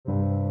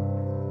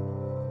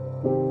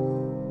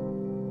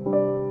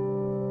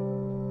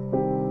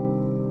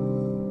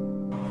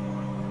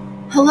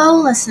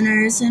Hello,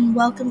 listeners, and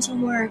welcome to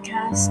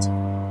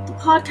Horrorcast, the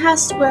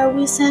podcast where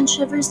we send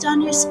shivers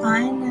down your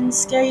spine and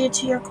scare you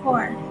to your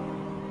core.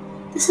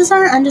 This is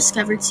our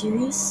Undiscovered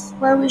series,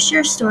 where we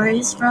share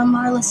stories from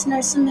our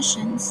listener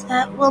submissions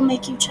that will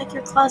make you check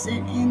your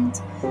closet and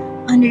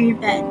under your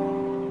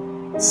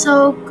bed.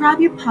 So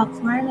grab your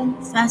popcorn and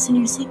fasten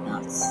your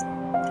seatbelts.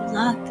 Good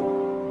luck.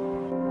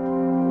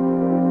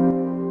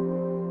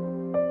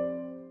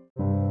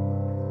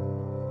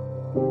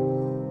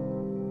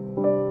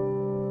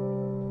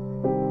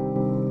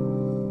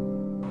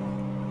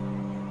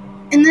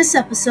 In this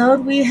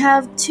episode, we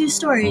have 2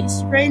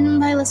 stories written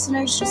by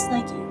listeners just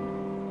like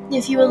you.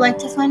 If you would like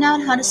to find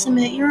out how to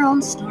submit your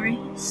own story,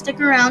 stick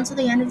around to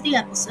the end of the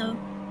episode.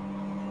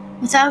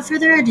 Without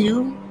further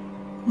ado,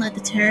 let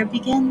the terror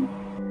begin.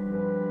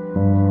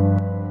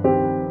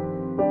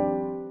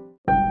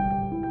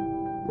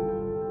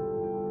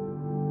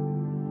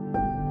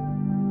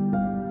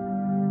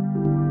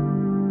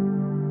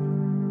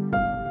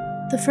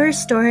 The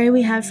first story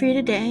we have for you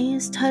today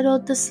is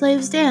titled The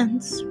Slave's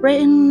Dance,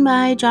 written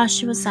by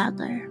Joshua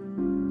Sadler.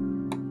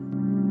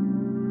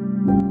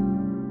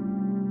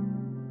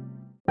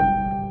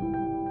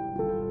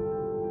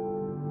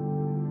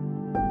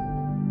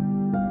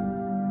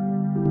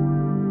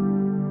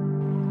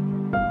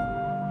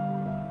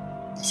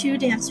 Two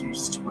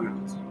dancers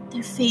twirled,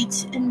 their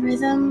feet in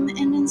rhythm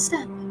and in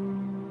step.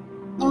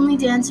 Only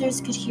dancers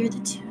could hear the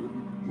tune,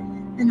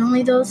 and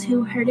only those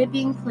who heard it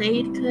being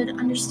played could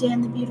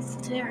understand the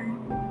beautiful terror.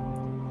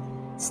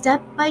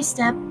 Step by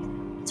step,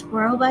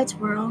 twirl by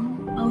twirl,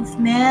 both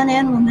man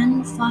and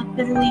woman fought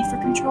bitterly for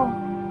control.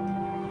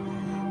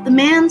 The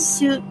man's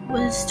suit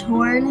was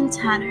torn and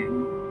tattered,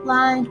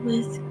 lined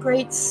with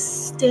great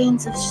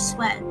stains of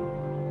sweat.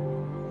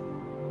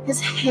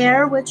 His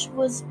hair, which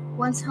was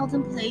once held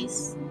in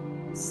place,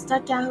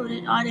 stuck out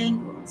at odd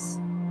angles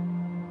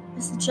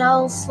as the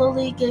gel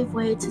slowly gave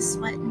way to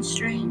sweat and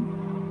strain.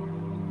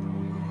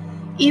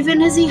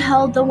 Even as he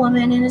held the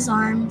woman in his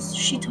arms,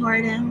 she tore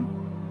at him,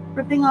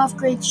 ripping off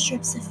great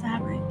strips of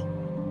fabric.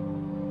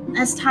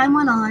 As time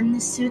went on, the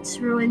suit's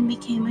ruin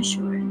became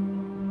assured.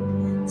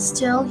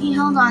 Still, he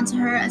held on to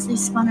her as they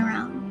spun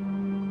around.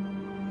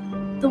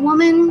 The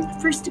woman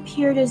first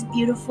appeared as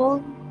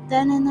beautiful,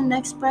 then in the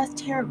next breath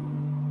terrible.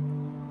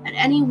 At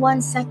any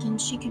one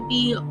second, she could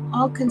be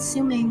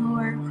all-consuming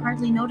or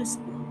hardly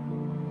noticeable.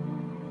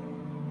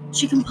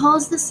 She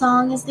composed the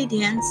song as they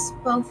danced,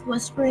 both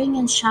whispering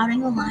and shouting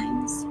the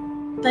lines,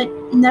 but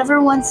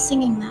never once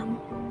singing them.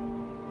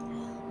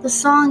 The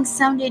song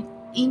sounded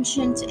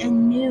ancient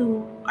and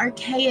new,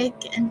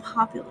 archaic and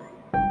popular.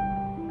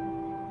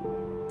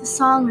 The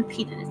song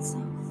repeated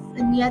itself,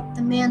 and yet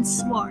the man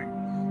swore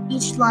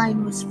each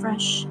line was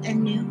fresh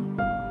and new.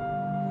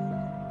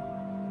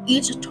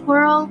 Each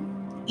twirl,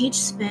 each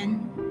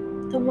spin,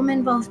 the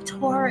woman both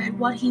tore at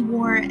what he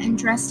wore and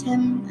dressed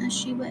him as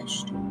she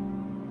wished.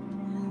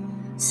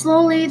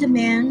 Slowly, the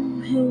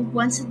man, who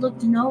once had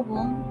looked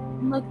noble,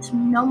 looked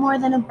no more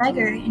than a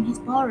beggar in his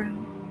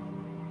ballroom.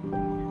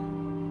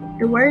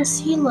 The worse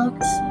he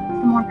looked,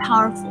 the more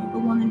powerful the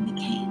woman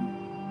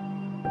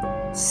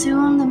became.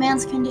 Soon, the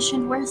man's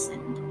condition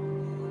worsened.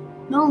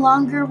 No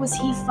longer was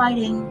he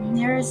fighting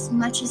near as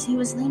much as he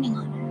was leaning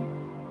on her.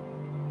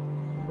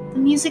 The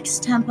music's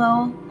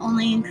tempo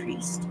only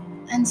increased,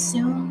 and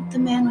soon the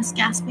man was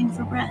gasping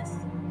for breath.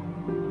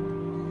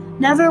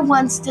 Never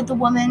once did the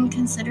woman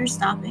consider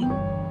stopping,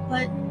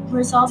 but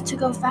resolved to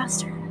go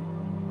faster.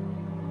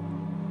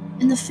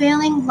 In the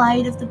failing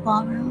light of the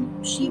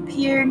ballroom, she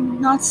appeared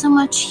not so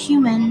much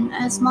human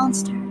as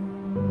monster,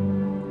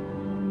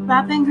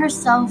 wrapping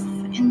herself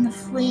in the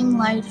fleeing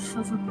life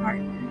of her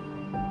partner.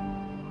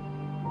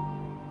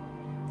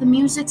 The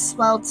music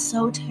swelled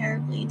so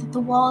terribly that the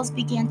walls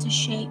began to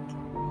shake.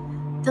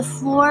 The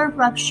floor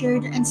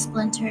ruptured and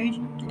splintered,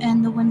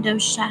 and the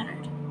windows shattered.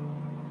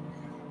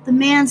 The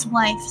man's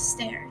wife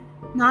stared,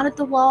 not at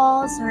the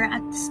walls or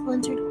at the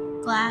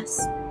splintered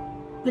glass,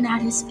 but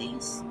at his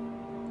face.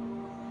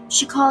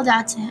 She called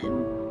out to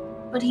him,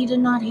 but he did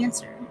not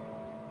answer.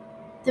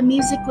 The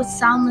music was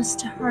soundless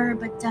to her,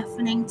 but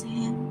deafening to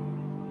him.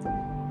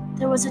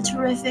 There was a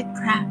terrific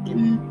crack,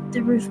 and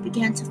the roof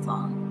began to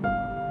fall.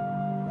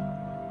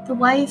 The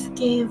wife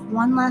gave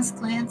one last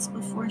glance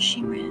before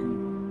she ran.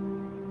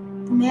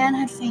 The man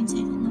had fainted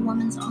in the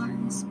woman's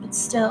arms, but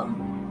still,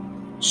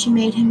 she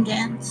made him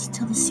dance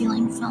till the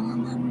ceiling fell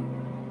on them.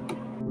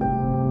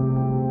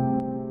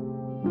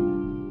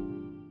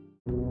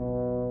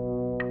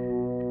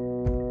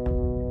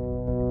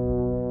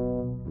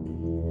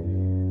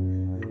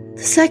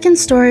 The second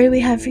story we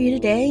have for you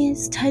today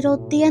is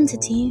titled The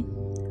Entity,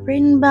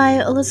 written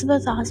by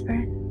Elizabeth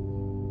Osborne.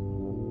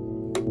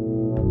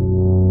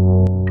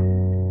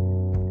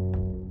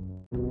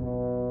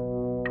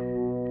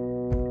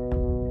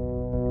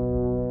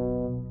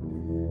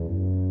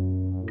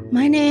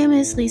 My name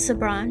is Lisa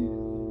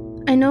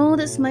Braun. I know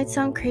this might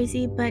sound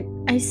crazy, but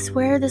I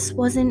swear this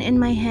wasn't in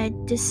my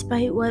head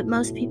despite what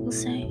most people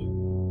say.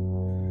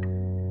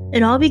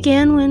 It all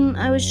began when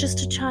I was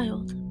just a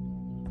child.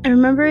 I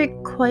remember it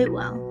quite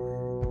well.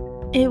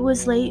 It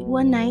was late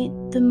one night,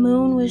 the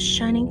moon was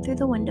shining through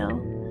the window,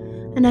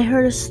 and I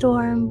heard a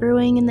storm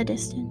brewing in the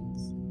distance.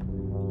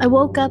 I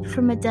woke up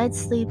from a dead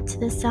sleep to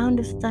the sound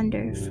of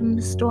thunder from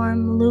the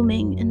storm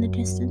looming in the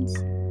distance.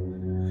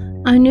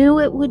 I knew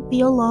it would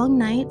be a long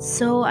night,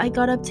 so I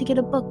got up to get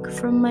a book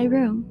from my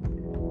room.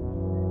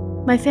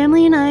 My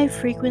family and I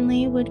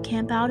frequently would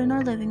camp out in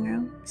our living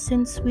room,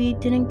 since we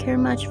didn't care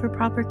much for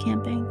proper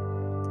camping.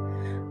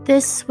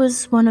 This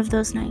was one of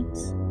those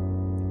nights.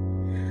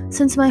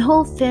 Since my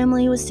whole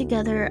family was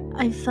together,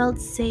 I felt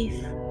safe.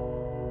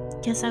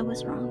 Guess I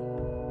was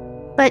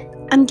wrong. But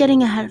I'm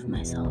getting ahead of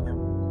myself.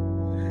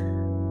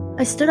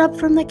 I stood up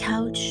from the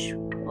couch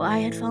I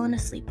had fallen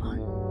asleep on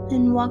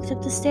and walked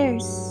up the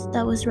stairs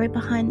that was right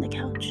behind the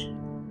couch.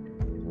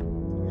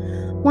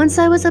 Once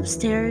I was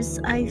upstairs,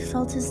 I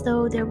felt as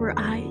though there were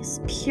eyes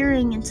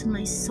peering into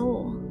my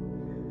soul.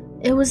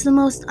 It was the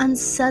most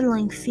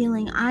unsettling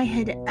feeling I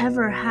had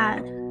ever had.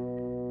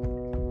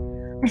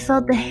 I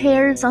felt the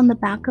hairs on the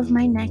back of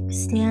my neck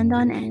stand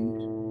on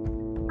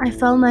end. I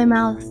felt my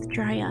mouth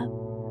dry up,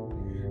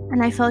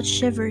 and I felt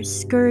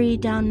shivers scurry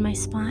down my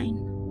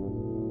spine.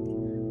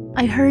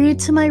 I hurried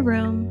to my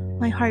room,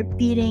 my heart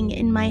beating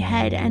in my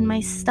head and my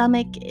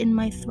stomach in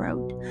my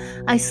throat.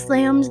 I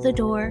slammed the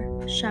door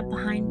shut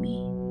behind me,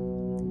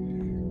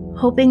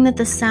 hoping that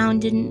the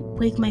sound didn't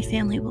wake my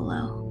family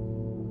below.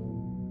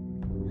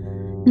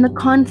 In the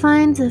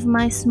confines of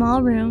my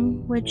small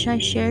room, which I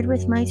shared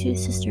with my two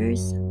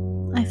sisters,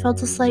 I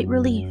felt a slight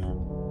relief.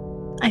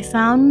 I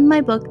found my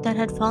book that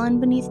had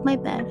fallen beneath my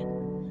bed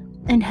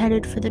and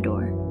headed for the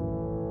door.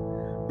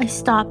 I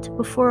stopped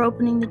before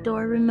opening the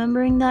door,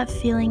 remembering that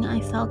feeling I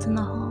felt in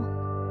the hall.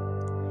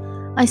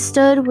 I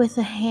stood with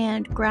a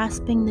hand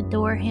grasping the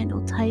door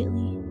handle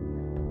tightly.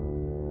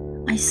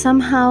 I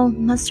somehow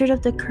mustered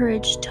up the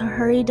courage to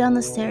hurry down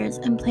the stairs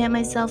and plant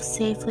myself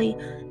safely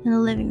in the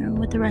living room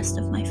with the rest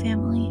of my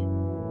family.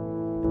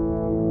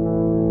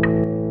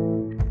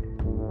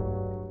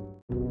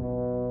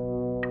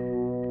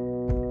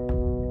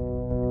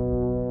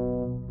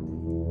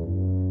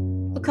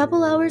 A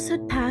couple hours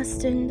had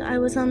passed and I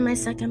was on my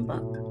second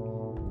book.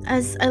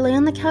 As I lay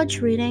on the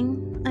couch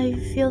reading, I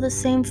feel the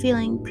same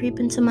feeling creep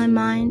into my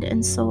mind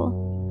and soul.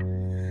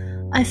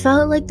 I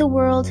felt like the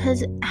world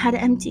had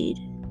emptied,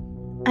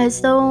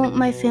 as though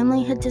my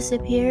family had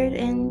disappeared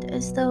and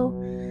as though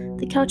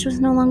the couch was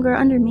no longer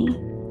under me.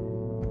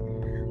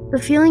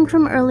 The feeling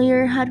from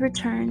earlier had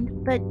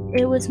returned, but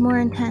it was more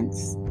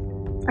intense.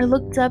 I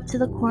looked up to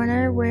the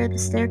corner where the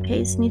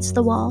staircase meets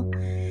the wall,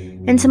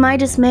 and to my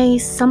dismay,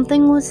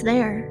 something was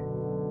there.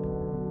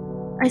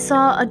 I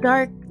saw a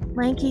dark,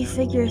 lanky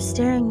figure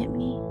staring at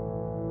me.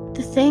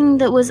 The thing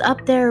that was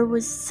up there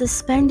was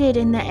suspended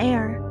in the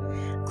air,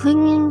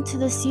 clinging to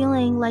the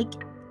ceiling like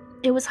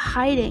it was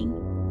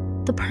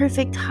hiding, the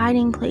perfect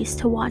hiding place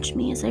to watch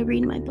me as I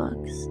read my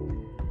books.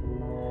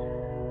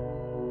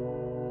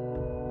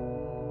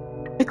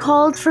 I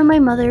called for my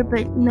mother,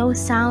 but no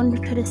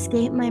sound could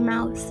escape my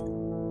mouth.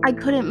 I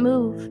couldn't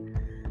move.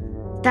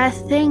 That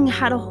thing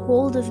had a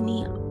hold of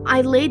me.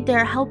 I laid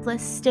there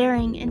helpless,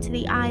 staring into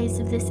the eyes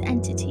of this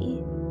entity.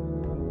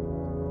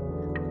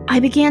 I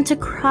began to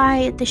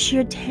cry at the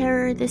sheer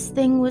terror this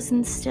thing was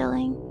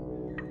instilling.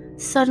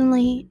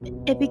 Suddenly,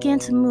 it began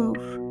to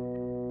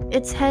move.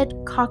 Its head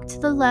cocked to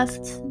the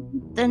left,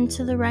 then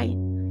to the right.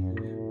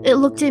 It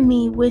looked at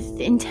me with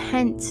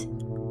intent.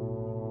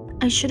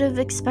 I should have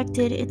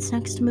expected its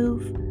next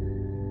move.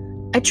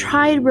 I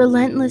tried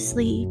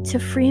relentlessly to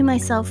free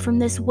myself from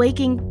this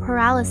waking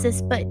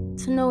paralysis, but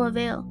to no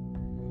avail.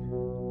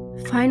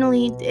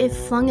 Finally, it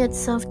flung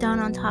itself down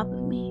on top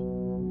of me.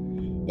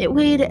 It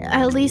weighed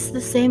at least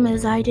the same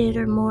as I did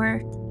or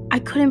more. I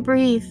couldn't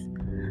breathe.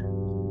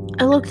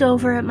 I looked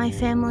over at my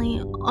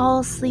family,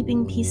 all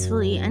sleeping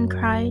peacefully, and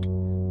cried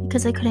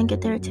because I couldn't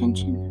get their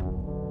attention.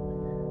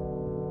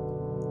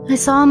 I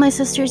saw my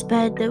sister's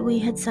bed that we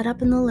had set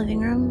up in the living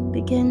room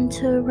begin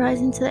to rise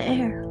into the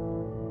air.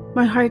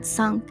 My heart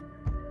sunk.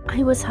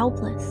 I was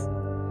helpless.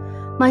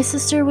 My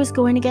sister was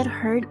going to get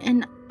hurt,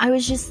 and I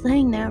was just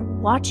laying there,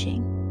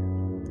 watching.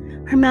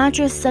 Her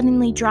mattress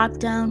suddenly dropped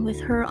down with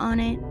her on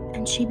it,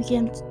 and she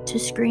began to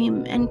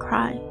scream and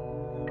cry,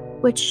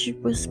 which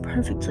was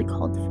perfectly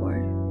called for.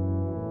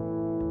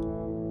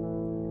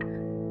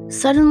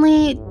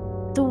 Suddenly,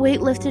 the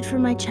weight lifted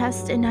from my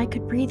chest, and I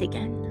could breathe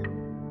again.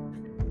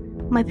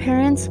 My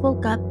parents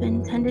woke up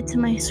and tended to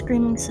my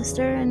screaming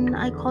sister, and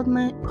I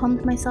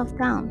calmed myself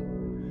down.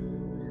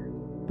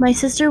 My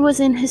sister was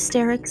in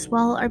hysterics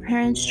while our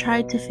parents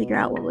tried to figure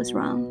out what was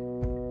wrong.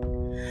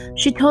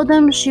 She told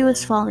them she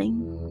was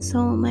falling,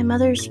 so my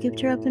mother scooped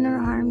her up in her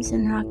arms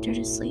and rocked her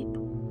to sleep.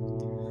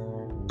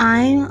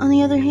 I, on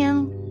the other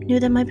hand, knew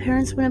that my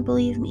parents wouldn't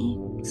believe me,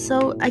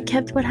 so I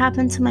kept what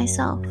happened to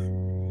myself.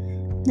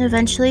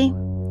 Eventually,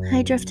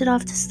 I drifted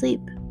off to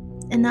sleep,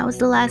 and that was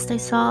the last I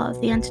saw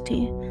of the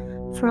entity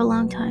for a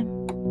long time.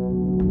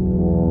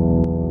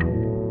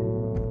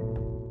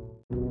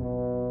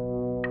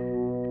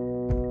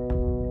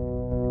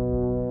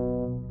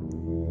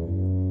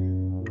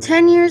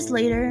 10 years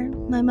later,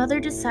 my mother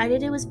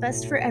decided it was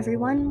best for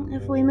everyone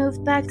if we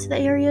moved back to the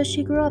area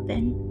she grew up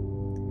in.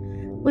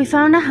 We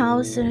found a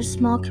house in a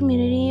small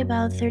community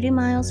about 30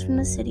 miles from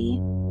the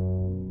city.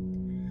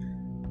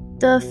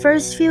 The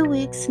first few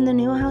weeks in the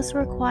new house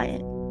were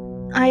quiet.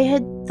 I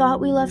had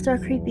thought we left our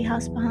creepy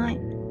house behind,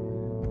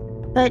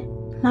 but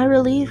my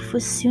relief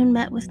was soon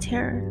met with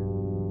terror.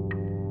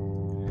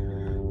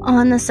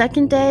 On the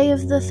second day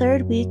of the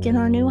third week in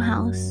our new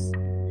house,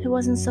 it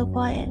wasn't so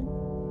quiet.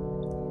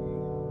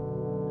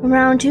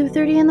 Around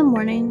 2:30 in the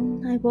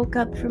morning, I woke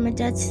up from a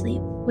dead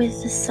sleep with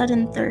a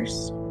sudden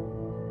thirst.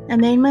 I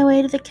made my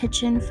way to the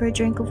kitchen for a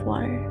drink of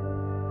water.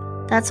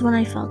 That's when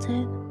I felt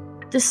it.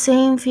 The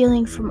same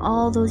feeling from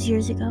all those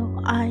years ago,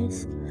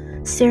 eyes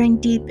staring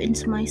deep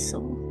into my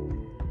soul.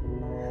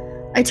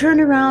 I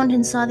turned around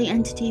and saw the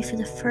entity for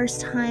the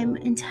first time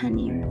in 10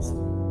 years.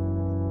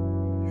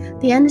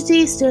 The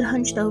entity stood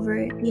hunched over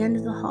at the end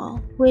of the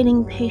hall,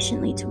 waiting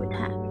patiently to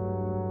attack.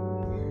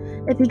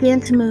 It began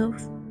to move,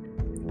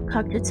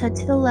 cocked its head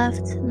to the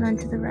left and then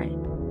to the right.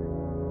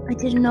 I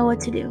didn't know what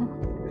to do.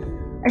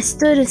 I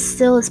stood as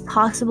still as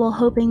possible,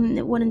 hoping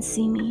it wouldn't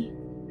see me.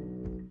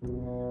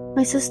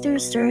 My sister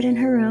stirred in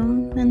her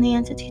room, and the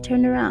entity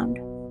turned around.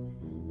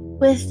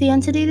 With the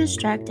entity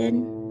distracted,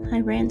 I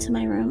ran to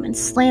my room and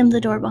slammed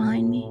the door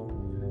behind me.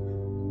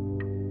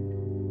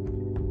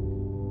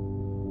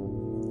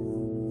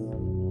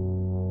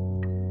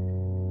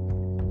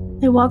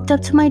 It walked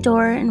up to my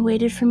door and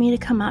waited for me to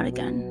come out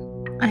again.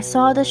 I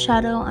saw the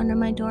shadow under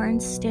my door and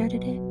stared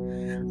at it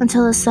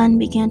until the sun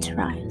began to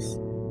rise.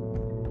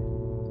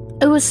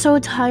 I was so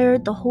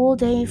tired the whole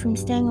day from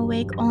staying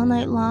awake all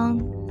night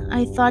long,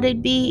 I thought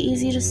it'd be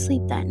easy to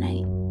sleep that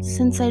night,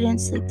 since I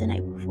didn't sleep the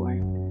night before.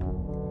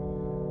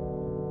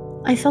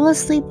 I fell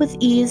asleep with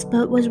ease,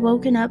 but was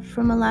woken up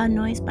from a loud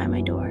noise by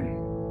my door.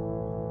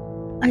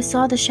 I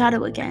saw the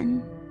shadow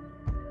again.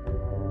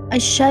 I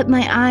shut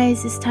my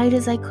eyes as tight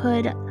as I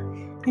could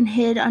and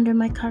hid under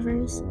my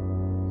covers.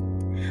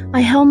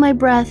 I held my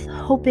breath,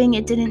 hoping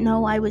it didn't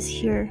know I was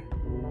here.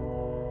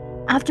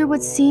 After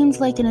what seemed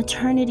like an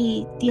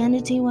eternity, the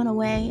entity went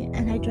away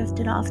and I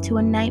drifted off to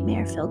a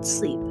nightmare-filled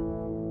sleep.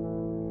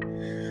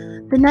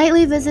 The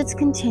nightly visits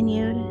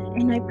continued,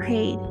 and I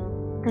prayed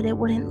that it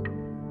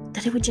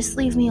would just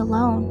leave me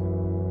alone.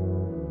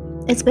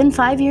 It's been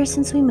 5 years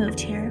since we moved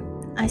here.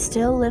 I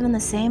still live in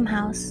the same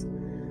house.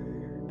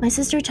 My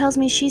sister tells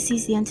me she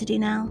sees the entity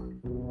now,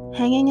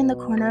 hanging in the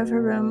corner of her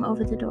room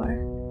over the door.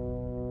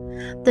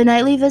 The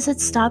nightly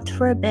visits stopped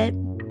for a bit,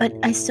 but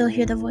I still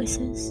hear the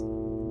voices.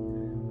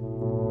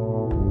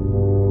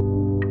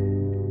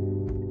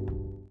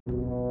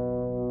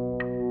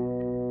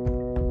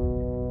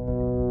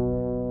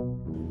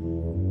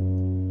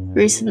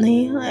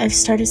 Recently, I've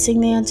started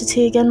seeing the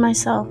entity again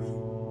myself,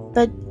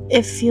 but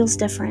it feels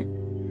different.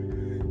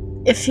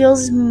 It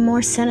feels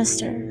more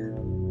sinister,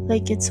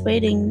 like it's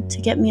waiting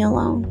to get me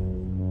alone.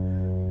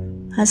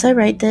 As I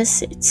write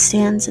this, it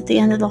stands at the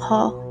end of the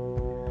hall.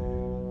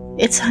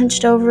 It's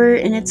hunched over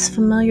in its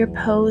familiar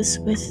pose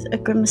with a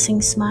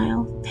grimacing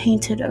smile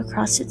painted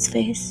across its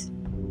face.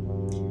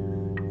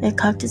 It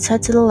cocked its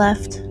head to the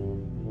left,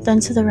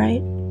 then to the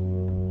right.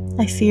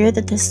 I fear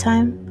that this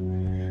time,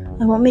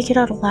 I won't make it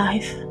out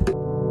alive.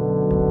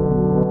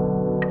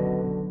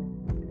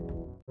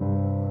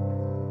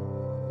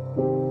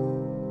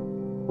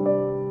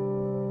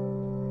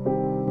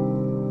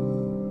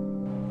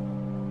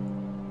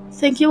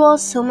 Thank you all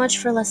so much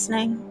for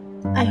listening.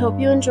 I hope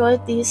you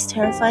enjoyed these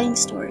terrifying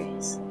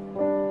stories.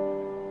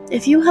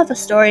 If you have a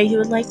story you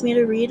would like me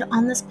to read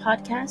on this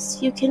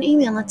podcast, you can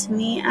email it to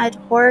me at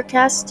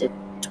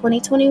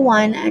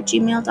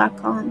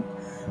horrorcast2021@gmail.com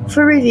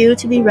for review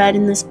to be read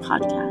in this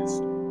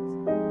podcast.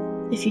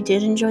 If you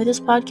did enjoy this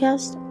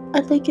podcast,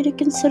 I'd like you to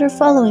consider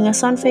following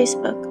us on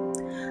Facebook.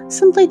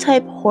 Simply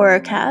type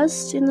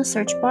Horrorcast in the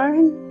search bar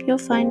and you'll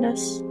find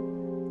us.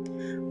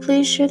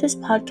 Please share this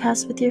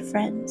podcast with your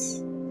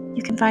friends.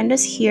 You can find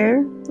us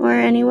here or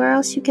anywhere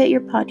else you get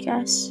your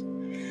podcasts.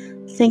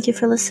 Thank you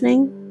for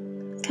listening.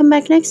 Come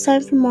back next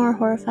time for more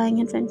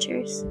horrifying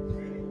adventures.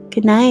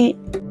 Good night.